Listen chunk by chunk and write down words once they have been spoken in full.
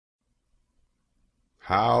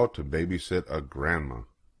How to babysit a grandma.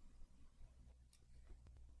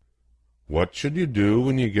 What should you do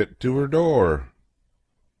when you get to her door?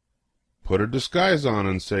 Put a disguise on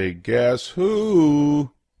and say, "Guess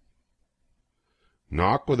who?"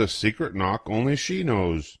 Knock with a secret knock only she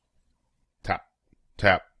knows. Tap,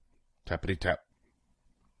 tap, tappity tap.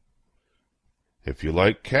 If you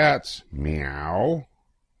like cats, meow.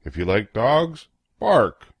 If you like dogs,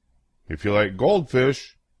 bark. If you like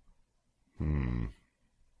goldfish,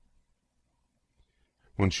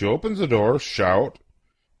 When she opens the door, shout,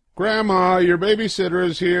 "Grandma, your babysitter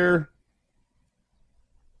is here."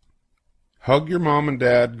 Hug your mom and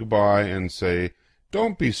dad goodbye and say,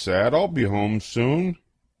 "Don't be sad, I'll be home soon."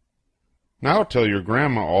 Now tell your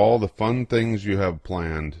grandma all the fun things you have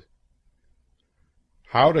planned.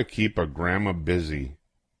 How to keep a grandma busy.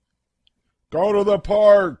 Go to the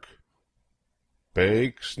park.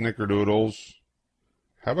 Bake snickerdoodles.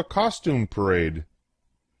 Have a costume parade.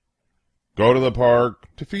 Go to the park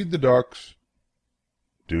to feed the ducks.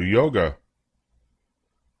 Do yoga.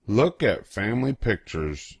 Look at family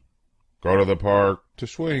pictures. Go to the park to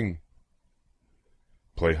swing.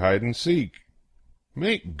 Play hide and seek.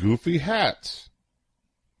 Make goofy hats.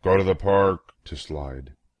 Go to the park to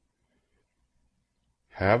slide.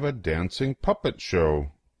 Have a dancing puppet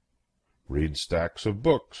show. Read stacks of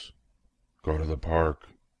books. Go to the park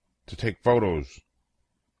to take photos.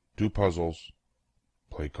 Do puzzles.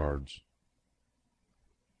 Play cards.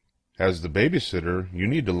 As the babysitter, you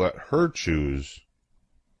need to let her choose.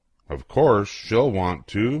 Of course, she'll want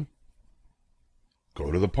to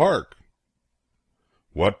go to the park.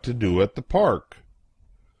 What to do at the park.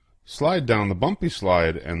 Slide down the bumpy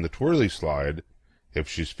slide and the twirly slide. If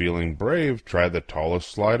she's feeling brave, try the tallest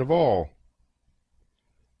slide of all.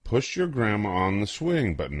 Push your grandma on the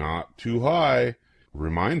swing, but not too high.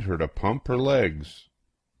 Remind her to pump her legs.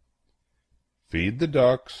 Feed the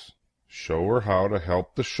ducks. Show her how to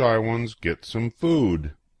help the shy ones get some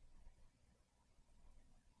food.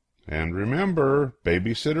 And remember,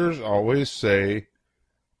 babysitters always say,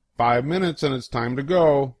 5 minutes and it's time to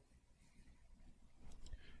go.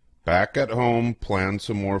 Back at home, plan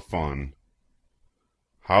some more fun.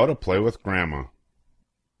 How to play with grandma.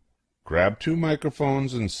 Grab 2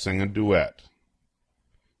 microphones and sing a duet.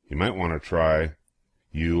 You might want to try,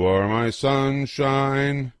 "You Are My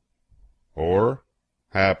Sunshine," or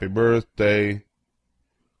 "Happy Birthday,"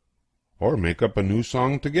 or make up a new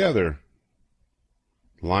song together.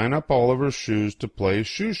 Line up Oliver's shoes to play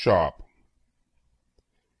shoe shop.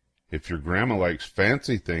 If your grandma likes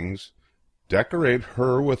fancy things, decorate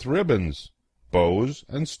her with ribbons, bows,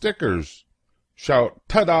 and stickers. Shout,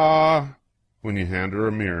 "Ta-da!" when you hand her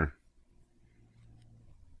a mirror.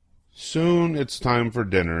 Soon it's time for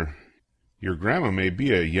dinner. Your grandma may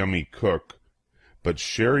be a yummy cook, but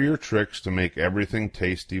share your tricks to make everything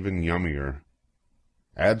taste even yummier.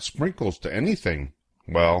 Add sprinkles to anything.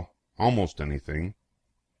 Well, almost anything.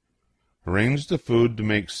 Arrange the food to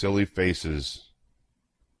make silly faces.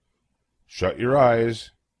 Shut your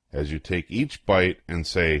eyes as you take each bite and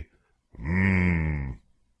say, "Mmm."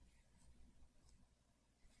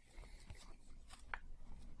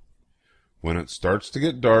 When it starts to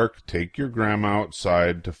get dark, take your grandma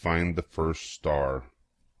outside to find the first star.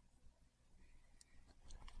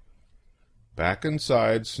 Back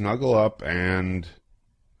inside, snuggle up and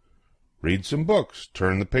read some books.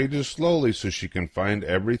 Turn the pages slowly so she can find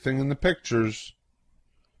everything in the pictures.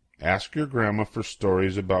 Ask your grandma for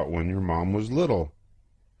stories about when your mom was little.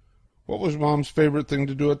 What was Mom's favorite thing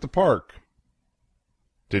to do at the park?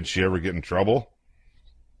 Did she ever get in trouble?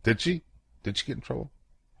 Did she? Did she get in trouble?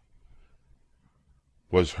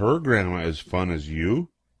 Was her grandma as fun as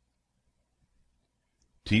you?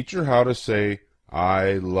 Teach her how to say,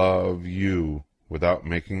 "I love you," without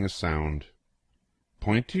making a sound.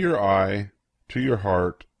 Point to your eye, to your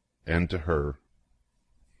heart, and to her.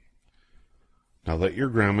 Now let your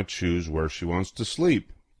grandma choose where she wants to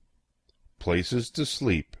sleep. Places to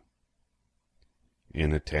sleep.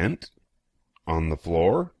 In a tent? On the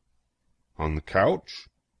floor? On the couch?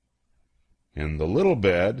 In the little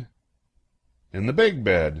bed? In the big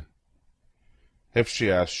bed? If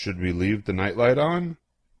she asks, "Should we leave the nightlight on?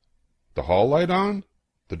 The hall light on?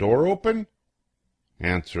 The door open?"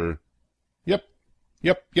 Answer, "Yep,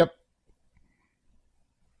 yep, yep."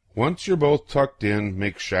 Once you're both tucked in,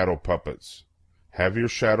 make shadow puppets. Have your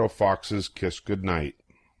shadow foxes kiss goodnight.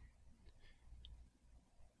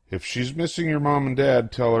 If she's missing your mom and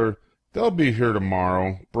dad, tell her they'll be here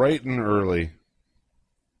tomorrow, bright and early.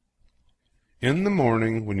 In the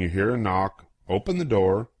morning, when you hear a knock, open the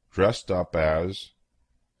door, dressed up as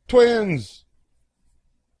twins.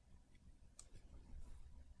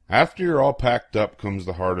 After you're all packed up comes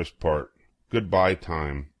the hardest part, goodbye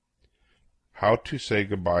time. How to say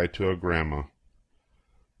goodbye to a grandma.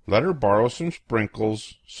 Let her borrow some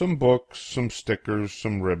sprinkles, some books, some stickers,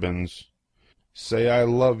 some ribbons. Say I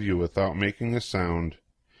love you without making a sound.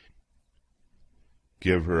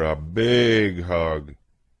 Give her a big hug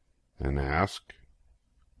and ask,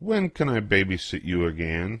 when can I babysit you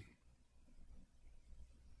again?